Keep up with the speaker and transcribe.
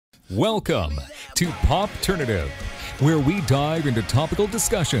Welcome to Popternative, where we dive into topical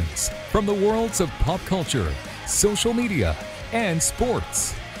discussions from the worlds of pop culture, social media, and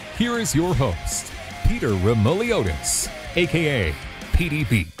sports. Here is your host, Peter Remoliotis, aka PD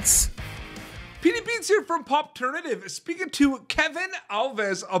Beats. PD Beats here from Popternative, speaking to Kevin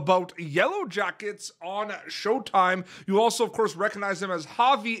Alves about Yellowjackets on Showtime. You also, of course, recognize him as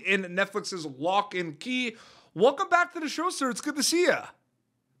Javi in Netflix's Lock and Key. Welcome back to the show, sir. It's good to see you.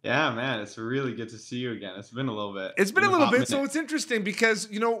 Yeah, man, it's really good to see you again. It's been a little bit. It's been a little bit, so it's interesting because,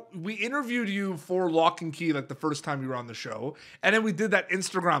 you know, we interviewed you for Lock and Key like the first time you were on the show, and then we did that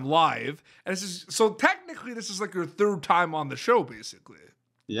Instagram Live, and so technically this is like your third time on the show, basically.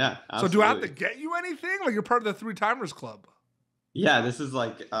 Yeah, absolutely. So do I have to get you anything? Like you're part of the Three Timers Club. Yeah, this is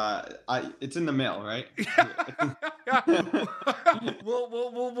like it's in the mail, right? Yeah.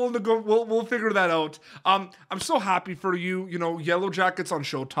 We'll figure that out. I'm so happy for you. You know, Yellowjackets on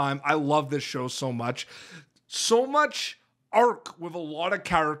Showtime. I love this show so much. So much arc with a lot of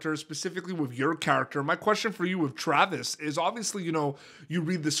characters, specifically with your character. My question for you with Travis is obviously, you know, you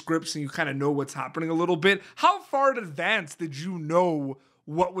read the scripts and you kind of know what's happening a little bit. How far in advance did you know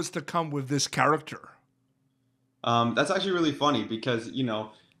what was to come with this character? That's actually really funny because, you know,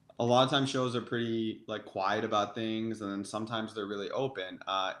 a lot of times shows are pretty like quiet about things, and then sometimes they're really open.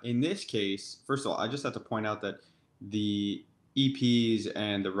 In this case, first of all, I just have to point out that the EPs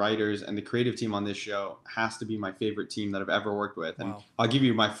and the writers and the creative team on this show has to be my favorite team that I've ever worked with. And Wow. I'll give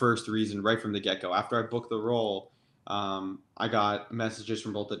you my first reason right from the get-go. After I booked the role, I got messages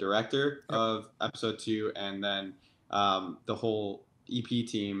from both the director of episode 2 and then the whole EP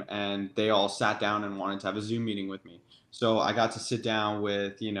team, and they all sat down and wanted to have a Zoom meeting with me. So I got to sit down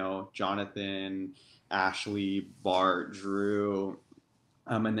with, you know, Jonathan, Ashley, Bart, Drew,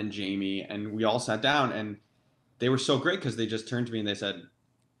 and then Jamie, and we all sat down, and they were so great because they just turned to me and they said,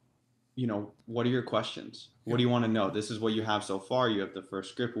 you know, what are your questions? What do you want to know? This is what you have so far. You have the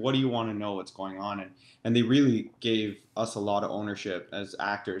first script. What do you want to know what's going on? And they really gave us a lot of ownership as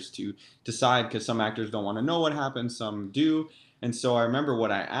actors to decide, because some actors don't want to know what happens, some do. And so I remember what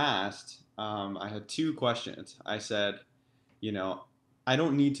I asked. I had 2 questions. I said, you know, I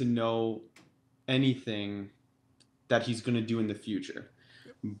don't need to know anything that he's going to do in the future,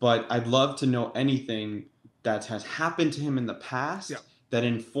 but I'd love to know anything that has happened to him in the past that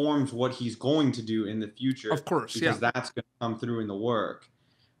informs what he's going to do in the future. Of course, because that's going to come through in the work.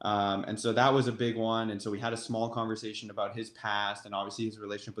 And so that was a big one. And so we had a small conversation about his past and obviously his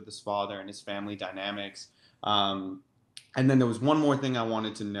relationship with his father and his family dynamics. And then there was one more thing I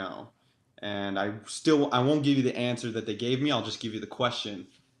wanted to know. And I won't give you the answer that they gave me. I'll just give you the question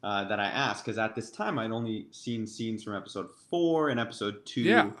that I asked. Because at this time, I'd only seen scenes from episode 4 and episode 2.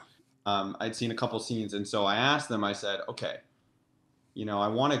 Yeah. I'd seen a couple scenes. And so I asked them, I said, okay, you know, I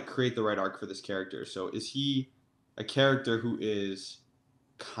want to create the right arc for this character. So is he a character who is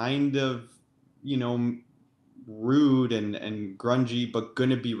kind of, you know, rude and grungy, but going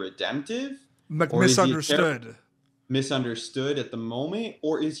to be redemptive? Misunderstood. Misunderstood at the moment,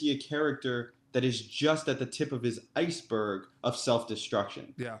 or is he a character that is just at the tip of his iceberg of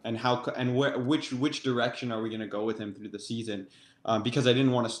self-destruction? Yeah. And which direction are we going to go with him through the season? Because I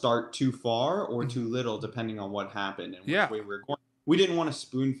didn't want to start too far or too little, depending on what happened and which way we were going. We didn't want to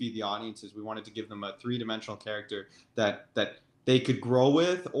spoon feed the audiences. We wanted to give them a 3-dimensional character that they could grow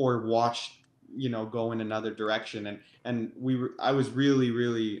with or watch, you know, go in another direction. And I was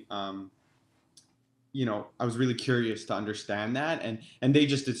really you know, I was really curious to understand that, and they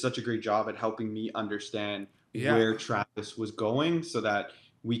just did such a great job at helping me understand where Travis was going, so that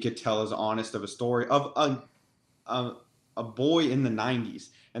we could tell as honest of a story of a boy in the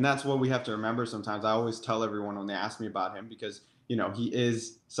 90s. And that's what we have to remember sometimes. I always tell everyone when they ask me about him, because, you know, he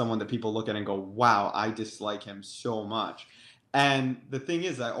is someone that people look at and go, wow, I dislike him so much. And the thing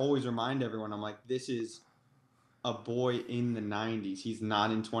is, I always remind everyone, I'm like, this is a boy in the 90s. He's not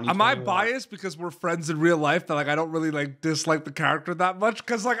in 2021. Am I biased because we're friends in real life that like I don't really like dislike the character that much?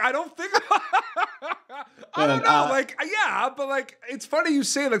 Because like I don't think I don't know. Like but like it's funny you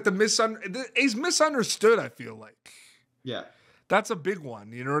say like he's misunderstood. I feel like that's a big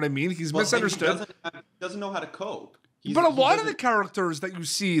one. You know what I mean? He's misunderstood. He doesn't know how to cope. But a lot of the characters that you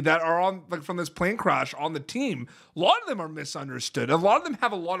see that are on like from this plane crash on the team, a lot of them are misunderstood. A lot of them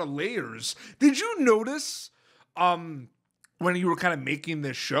have a lot of layers. Did you notice? When you were kind of making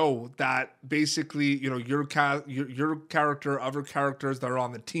this show, that basically, you know, your character, other characters that are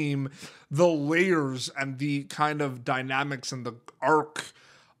on the team, the layers and the kind of dynamics and the arc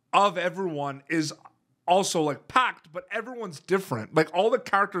of everyone is also like packed, but everyone's different. Like all the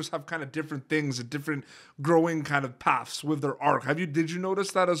characters have kind of different things and different growing kind of paths with their arc. Did you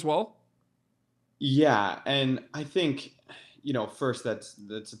notice that as well? Yeah, and I think, first that's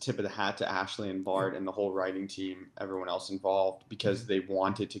a tip of the hat to Ashley and Bart and the whole writing team, everyone else involved, because they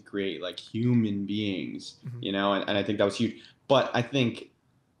wanted to create like human beings, and I think that was huge. But I think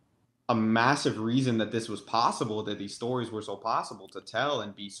a massive reason that this was possible, that these stories were so possible to tell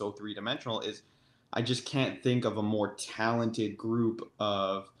and be so three-dimensional, is I just can't think of a more talented group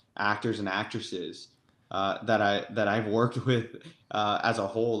of actors and actresses that I've worked with as a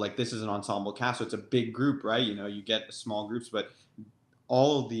whole. Like, this is an ensemble cast, so it's a big group, right? You get small groups, but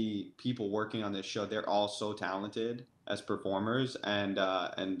all of the people working on this show, they're all so talented as performers, and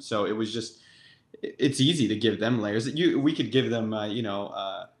so it was just, it's easy to give them layers. We could give them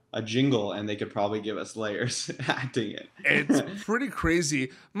a jingle and they could probably give us layers acting it. It's pretty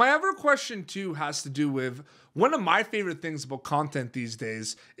crazy. My other question too has to do with one of my favorite things about content these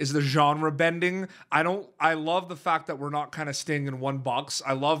days is the genre bending. I love the fact that we're not kind of staying in one box.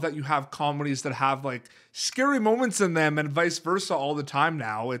 I love that you have comedies that have like scary moments in them and vice versa all the time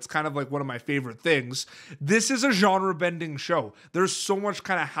now. It's kind of like one of my favorite things. This is a genre bending show. There's so much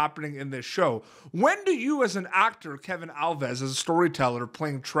kind of happening in this show. When do you, as an actor, Kevin Alves, as a storyteller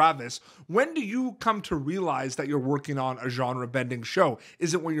playing Travis, when do you come to realize that you're working on a genre bending show?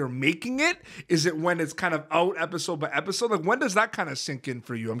 Is it when you're making it? Is it when it's kind of out episode by episode? Like, when does that kind of sink in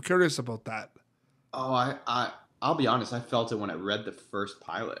for you? I'm curious about that. Oh, I'll be honest, I felt it when I read the first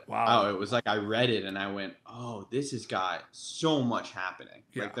pilot. Wow. Oh, it was like I read it and I went, oh, this has got so much happening.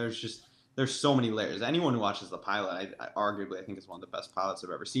 Yeah. Like, there's so many layers. Anyone who watches the pilot, I arguably, I think it's one of the best pilots I've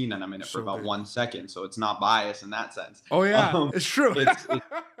ever seen, and I'm in it for about good. 1 second, so it's not biased in that sense. Oh yeah, it's true.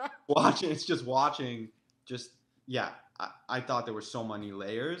 It's just watching, yeah. I thought there were so many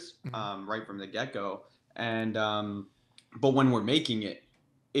layers right from the get-go, and but when we're making it,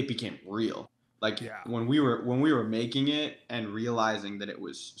 it became real. Like, when we were making it and realizing that it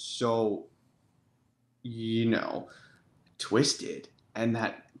was so, twisted, and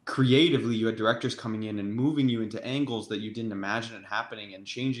that creatively you had directors coming in and moving you into angles that you didn't imagine it happening, and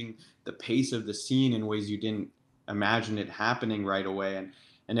changing the pace of the scene in ways you didn't imagine it happening right away.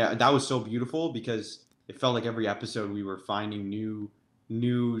 And that was so beautiful, because it felt like every episode we were finding new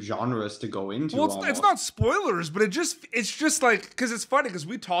genres to go into. Well, it's not spoilers, but it's just like, because it's funny because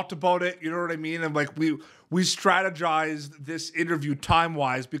we talked about it, you know what I mean, and like we strategized this interview time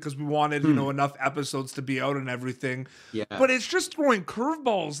wise because we wanted enough episodes to be out and everything. Yeah. But it's just throwing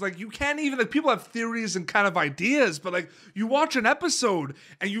curveballs. Like, you can't even, like, people have theories and kind of ideas, but like, you watch an episode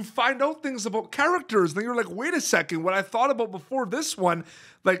and you find out things about characters, and then you're like, wait a second, what I thought about before this one,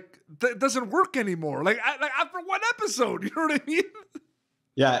 like, that doesn't work anymore. Like after one episode, you know what I mean?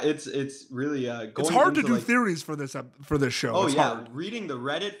 Yeah, it's really going. It's hard to do theories for this show. Oh, it's hard. Reading the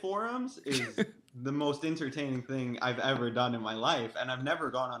Reddit forums is the most entertaining thing I've ever done in my life, and I've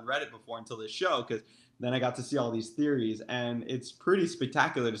never gone on Reddit before until this show, because then I got to see all these theories, and it's pretty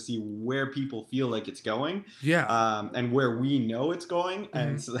spectacular to see where people feel like it's going. Yeah. And where we know it's going,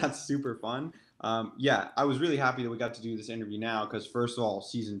 and so that's super fun. I was really happy that we got to do this interview now, because first of all,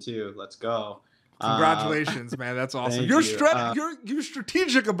 season 2, let's go. Congratulations, man. That's awesome. You're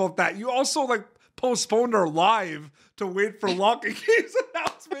strategic about that. You also like postponed our live to wait for Lock and Key's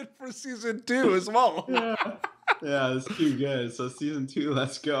announcement for season 2 as well. Yeah, it's too good. So season 2,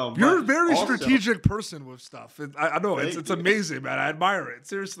 let's go. You're a very strategic person with stuff. I know it's amazing, man. I admire it.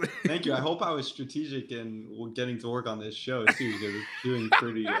 Seriously. Thank you. I hope I was strategic in getting to work on this show too, because it's doing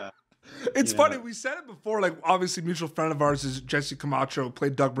pretty. It's funny, we said it before, like, obviously mutual friend of ours is Jesse Camacho,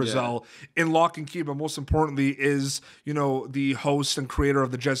 played Doug Brazel in Lock and Key, but most importantly is, the host and creator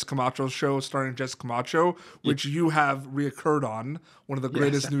of the Jesse Camacho show, starring Jesse Camacho, which you have reoccurred on, one of the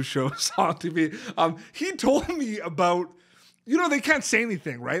greatest new shows on TV. He told me about, they can't say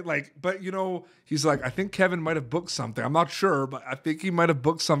anything, right? Like, but he's like, I think Kevin might have booked something. I'm not sure, but I think he might have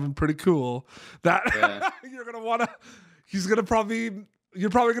booked something pretty cool that you're going to want to, you're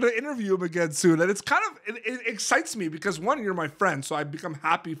probably going to interview him again soon. And it's kind of, it excites me because, one, you're my friend, so I become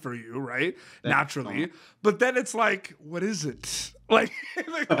happy for you, right? Naturally. But then it's like, what is it? Like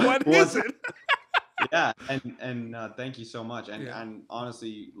what is it? Yeah, and thank you so much. And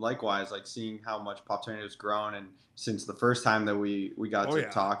honestly, likewise, like, seeing how much Popternative's grown, and since the first time that we got to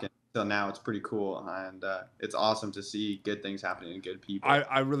talk, and till now, it's pretty cool. And it's awesome to see good things happening and good people.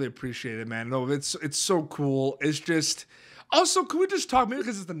 I really appreciate it, man. No, it's so cool. It's just... Also, can we just talk, maybe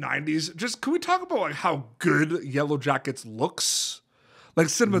because it's the 90s, can we talk about like how good Yellowjackets looks? Like,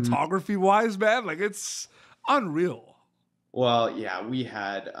 cinematography-wise, man? Like, it's unreal. Well, yeah, we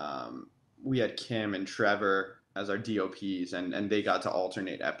had we had Kim and Trevor as our DOPs, and they got to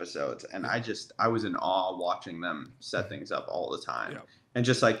alternate episodes, and I was in awe watching them set things up all the time. And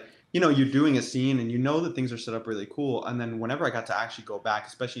just like, you're doing a scene and that things are set up really cool, and then whenever I got to actually go back,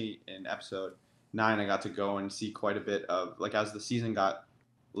 especially in episode 9, I got to go and see quite a bit of, like, as the season got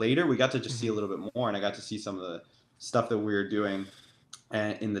later, we got to just see a little bit more, and I got to see some of the stuff that we were doing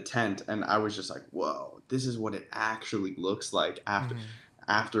in the tent, and I was just like, whoa, this is what it actually looks like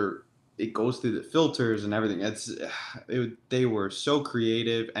after it goes through the filters and everything. They were so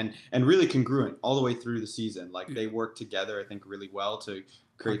creative and really congruent all the way through the season. Like, they worked together, I think, really well to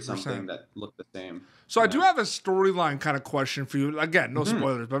create 100%. Something that looked the same. So I do have a storyline kind of question for you. Again, no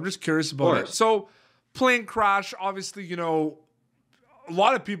spoilers, but I'm just curious about it. So plane crash, obviously, a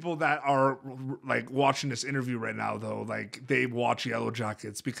lot of people that are like watching this interview right now, though, like, they watch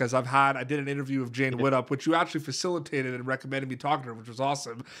Yellowjackets, because I did an interview with Jane Widdop, which you actually facilitated and recommended me talking to her, which was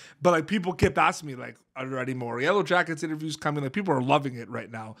awesome. But like, people kept asking me, like, are there any more Yellowjackets interviews coming? Like, people are loving it right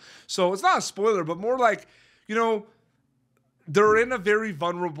now. So it's not a spoiler, but more like, they're in a very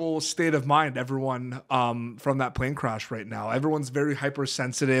vulnerable state of mind, everyone, from that plane crash right now. Everyone's very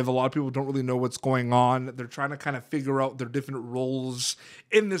hypersensitive. A lot of people don't really know what's going on. They're trying to kind of figure out their different roles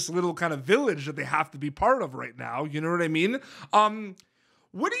in this little kind of village that they have to be part of right now. You know what I mean?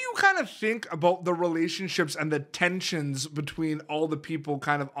 What do you kind of think about the relationships and the tensions between all the people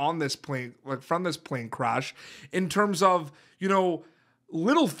kind of on this plane, like from this plane crash, in terms of,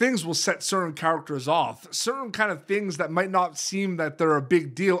 little things will set certain characters off. Certain kind of things that might not seem that they're a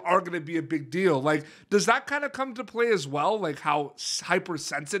big deal are going to be a big deal. Like, does that kind of come to play as well? Like, how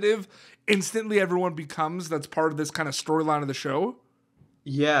hypersensitive instantly everyone becomes that's part of this kind of storyline of the show?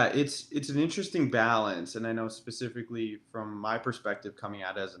 Yeah, it's an interesting balance. And I know specifically from my perspective coming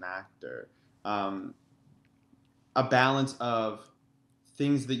out as an actor, a balance of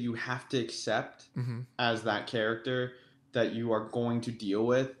things that you have to accept as that character that you are going to deal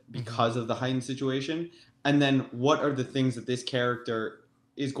with because of the heightened situation, and then what are the things that this character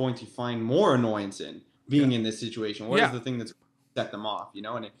is going to find more annoyance in being in this situation? What is the thing that's set them off,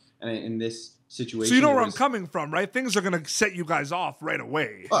 and in this situation, so you know where I'm coming from, right? Things are going to set you guys off right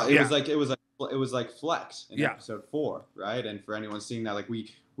away. It was like Flex in episode 4, right? And for anyone seeing that, like,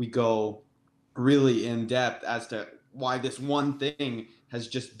 we go really in depth as to why this one thing has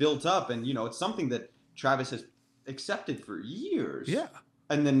just built up, and it's something that Travis has accepted for years,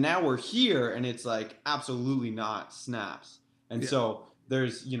 and then now we're here and it's like absolutely not snaps. And so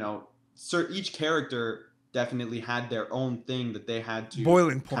there's each character definitely had their own thing that they had to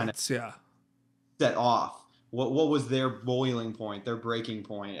boiling points set off. What was their boiling point, their breaking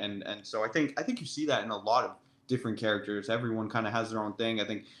point? And so I think you see that in a lot of different characters. Everyone kind of has their own thing. I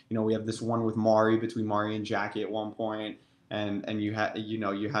think we have this one with between Mari and Jackie at one point, and you have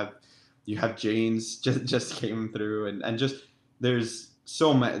Jane's just came through, and just there's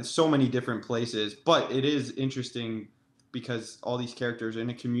so many different places. But it is interesting because all these characters are in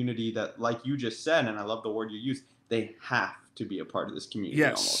a community that, like you just said, and I love the word you use, they have to be a part of this community.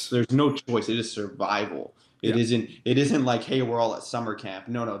 Almost. There's no choice. It is survival. It isn't like, hey, we're all at summer camp.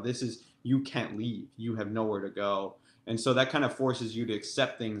 No, this is, you can't leave. You have nowhere to go. And so that kind of forces you to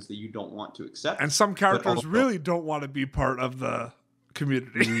accept things that you don't want to accept. And some characters really don't want to be part of the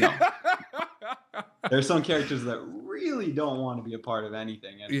community. No. There's some characters that really don't want to be a part of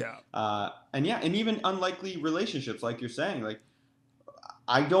anything. And and even unlikely relationships, like you're saying. Like,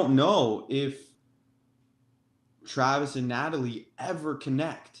 I don't know if Travis and Natalie ever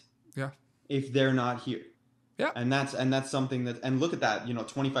connect if they're not here. And that's something that, and look at that,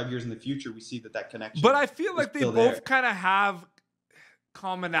 25 years in the future, we see that connection. But I feel like they both kind of have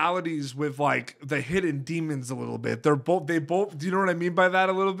commonalities with, like, the hidden demons a little bit. They both, do you know what I mean by that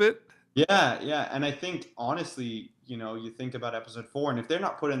a little bit? Yeah. And I think, honestly, you think about episode 4, and if they're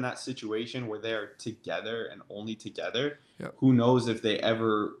not put in that situation where they're together and only together, who knows if they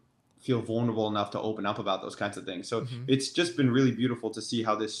ever feel vulnerable enough to open up about those kinds of things. So it's just been really beautiful to see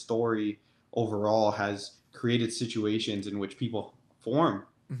how this story overall has created situations in which people form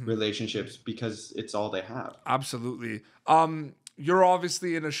relationships because it's all they have. Absolutely. You're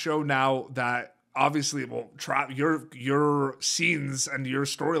obviously in a show now that obviously, your scenes and your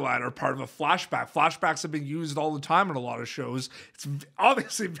storyline are part of a flashback. Flashbacks have been used all the time in a lot of shows. It's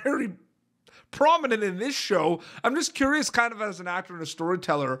obviously very prominent in this show. I'm just curious, kind of as an actor and a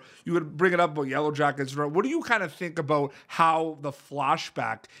storyteller, you would bring it up about Yellowjackets. What do you kind of think about how the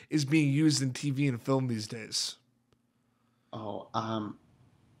flashback is being used in TV and film these days?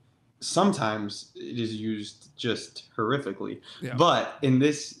 Sometimes it is used just horrifically, but in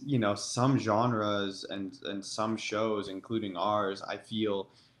this, some genres and some shows, including ours, I feel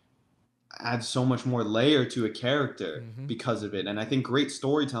adds so much more layer to a character Mm-hmm. because of it. And I think great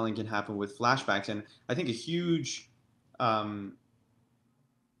storytelling can happen with flashbacks. And I think a huge, um,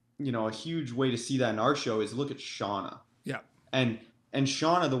 a huge way to see that in our show is look at Shauna. Yeah. And and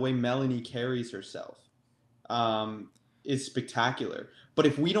Shauna, the way Melanie carries herself, um, is spectacular. But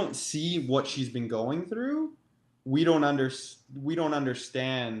if we don't see what she's been going through, we don't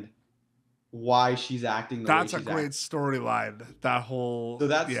understand why she's acting the way That's a she's great acting. storyline. That whole, So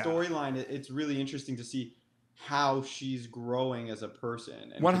that yeah. storyline, it's really interesting to see how she's growing as a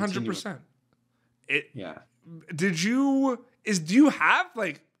person and continuing. 100%. It Yeah. do you have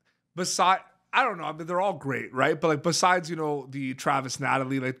like beside I don't know, I mean they're all great, right? But like besides, the Travis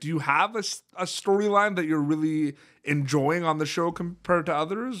Natalie, like do you have a storyline that you're really enjoying on the show compared to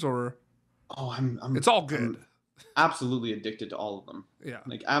others, or Oh, it's all good? I'm absolutely addicted to all of them. Yeah.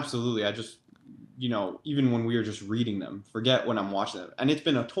 Like absolutely. I just even when we were just reading them, forget when I'm watching them. And it's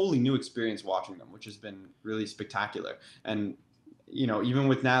been a totally new experience watching them, which has been really spectacular. And even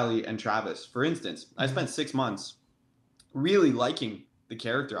with Natalie and Travis, for instance, I spent 6 months really liking the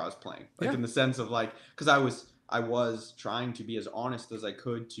character I was playing, like Yeah. in the sense of like, because I was trying to be as honest as I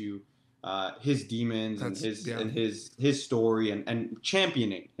could to his demons and his story and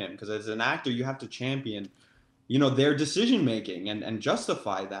championing him, because as an actor you have to champion their decision making and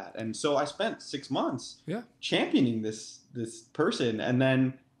justify that. And so I spent 6 months championing this person, and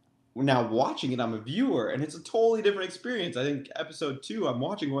then now watching it, I'm a viewer, and it's a totally different experience. I think episode 2, I'm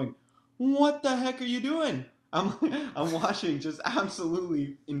watching going, what the heck are you doing? I'm I'm watching just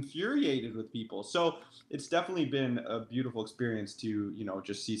absolutely infuriated with people. So it's definitely been a beautiful experience to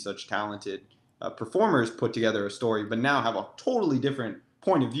just see such talented performers put together a story, but now have a totally different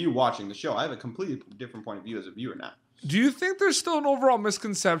point of view watching the show. I have a completely different point of view as a viewer now. Do you think there's still an overall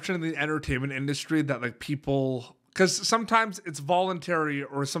misconception in the entertainment industry that like people, because sometimes it's voluntary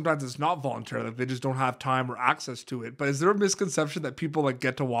or sometimes it's not voluntary, like they just don't have time or access to it. But is there a misconception that people like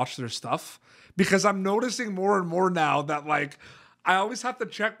get to watch their stuff? Because I'm noticing more and more now that like I always have to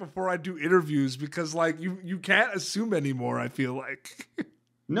check before I do interviews, because like you can't assume anymore, I feel like.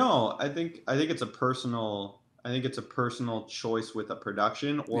 No, I think it's a personal choice with a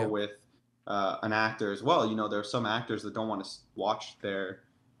production or with an actor as well. There are some actors that don't want to watch their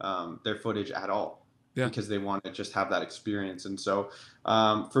footage at all because they want to just have that experience. And so,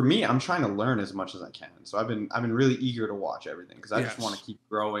 for me, I'm trying to learn as much as I can. So I've been really eager to watch everything because I just want to keep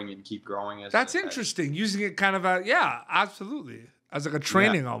growing and keep growing. That's interesting. Using it kind of absolutely as like a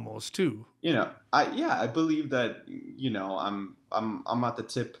training almost too. I believe that I'm at the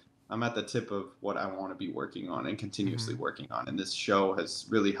tip. I'm at the tip of what I want to be working on and continuously working on. And this show has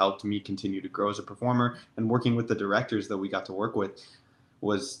really helped me continue to grow as a performer. And working with the directors that we got to work with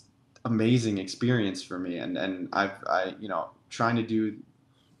was amazing experience for me. And I trying to do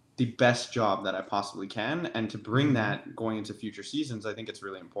the best job that I possibly can. And to bring that going into future seasons, I think it's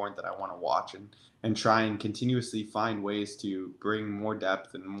really important that I want to watch and try and continuously find ways to bring more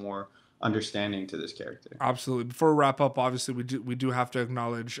depth and more understanding to this character. Absolutely. Before we wrap up, obviously we do have to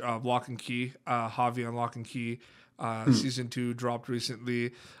acknowledge Lock and Key, Javi on Lock and Key. Season 2 dropped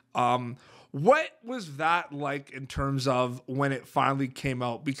recently. What was that like in terms of when it finally came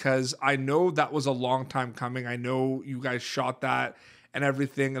out? Because I know that was a long time coming. I know you guys shot that and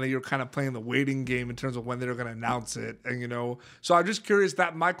everything, and then you're kind of playing the waiting game in terms of when they're going to announce it. And so I'm just curious,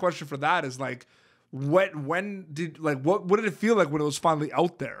 that my question for that is like, what did it feel like when it was finally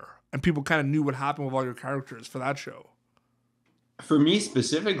out there and people kind of knew what happened with all your characters for that show? For me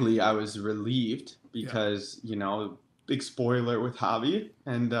specifically, I was relieved because, big spoiler with Javi,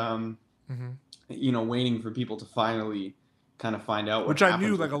 and, waiting for people to finally kind of find out what Which I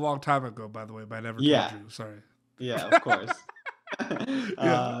knew like a long time ago, by the way, but I never told you. Sorry. Yeah, of course.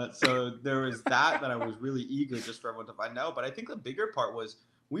 So there was that I was really eager just for everyone to find out. But I think the bigger part was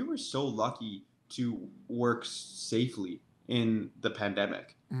we were so lucky to work safely in the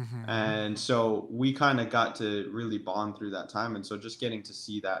pandemic. And so we kind of got to really bond through that time. And so just getting to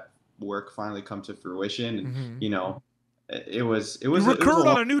see that work finally come to fruition, and it was you recurred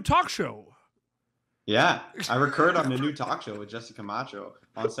on a new talk show. Yeah, I recurred on a new talk show with Jessica Macho,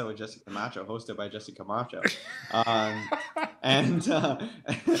 on set with Jessica Macho, hosted by Jessica Macho, and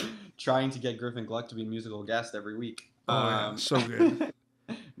trying to get Griffin Gluck to be a musical guest every week. So good.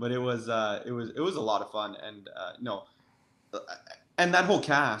 But it was a lot of fun, and and that whole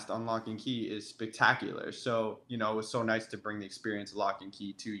cast on Lock and Key is spectacular. So it was so nice to bring the experience of Lock and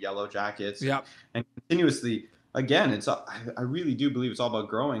Key to Yellowjackets. Yeah, and continuously. Again, I really do believe it's all about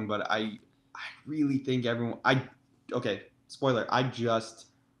growing, but I really think everyone. Spoiler. I just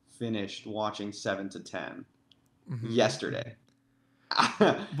finished watching 7 to 10 yesterday.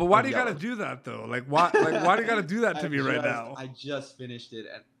 But why do you gotta do that though? Like why do you gotta do that to me right now? I just finished it,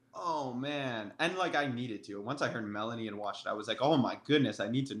 and oh man, and like I needed to. Once I heard Melanie and watched it, I was like, oh my goodness, I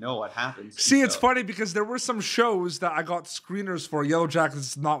need to know what happens. See, it's funny because there were some shows that I got screeners for. Yellowjackets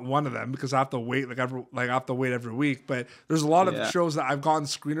is not one of them because I have to wait I have to wait every week. But there's a lot of shows that I've gotten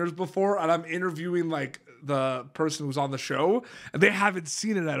screeners before, and I'm interviewing like the person who's on the show, and they haven't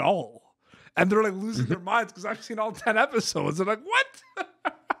seen it at all, and they're like losing their minds because I've seen all 10 episodes. They're like, what?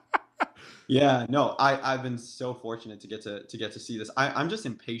 Yeah, no, I've been so fortunate to get to see this. I'm just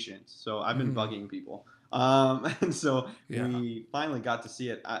impatient, so I've been bugging people. And so we finally got to see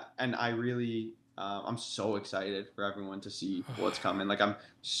it, and I really I'm so excited for everyone to see what's coming. Like I'm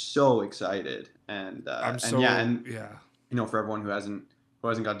so excited, and you know, for everyone who hasn't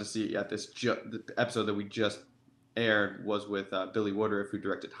got to see it yet, the episode that we just aired was with Billy Woodruff, who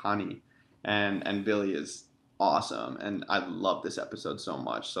directed Honey, and Billy is awesome, and I love this episode so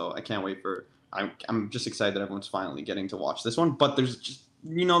much. So I can't wait for. I'm just excited that everyone's finally getting to watch this one. But there's just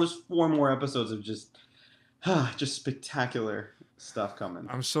there's 4 more episodes of just spectacular stuff coming.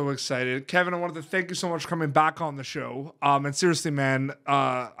 I'm so excited, Kevin. I wanted to thank you so much for coming back on the show. And seriously, man,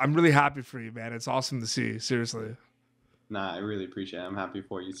 I'm really happy for you, man. It's awesome to see. Seriously. Nah, I really appreciate it. I'm happy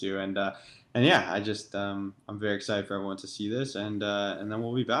for you too, and yeah, I just I'm very excited for everyone to see this, and then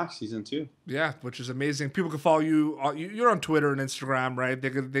we'll be back season 2. Yeah, which is amazing. People can follow you. You're on Twitter and Instagram, right? They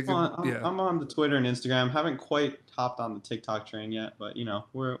could. I'm on the Twitter and Instagram. Haven't quite hopped on the TikTok train yet, but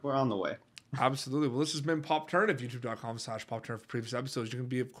we're on the way. Absolutely. Well, this has been Popternative, youtube.com/Popternative for previous episodes. You can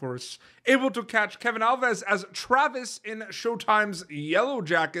be, of course, able to catch Kevin Alves as Travis in Showtime's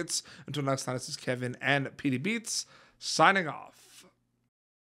Yellowjackets. Until next time, this is Kevin and PD Beats signing off.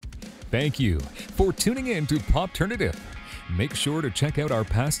 Thank you for tuning in to Popternative. Make sure to check out our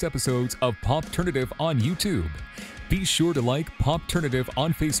past episodes of Popternative on YouTube. Be sure to like Popternative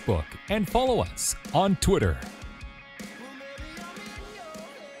on Facebook and follow us on Twitter.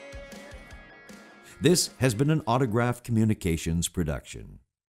 This has been an Autograph Communications production.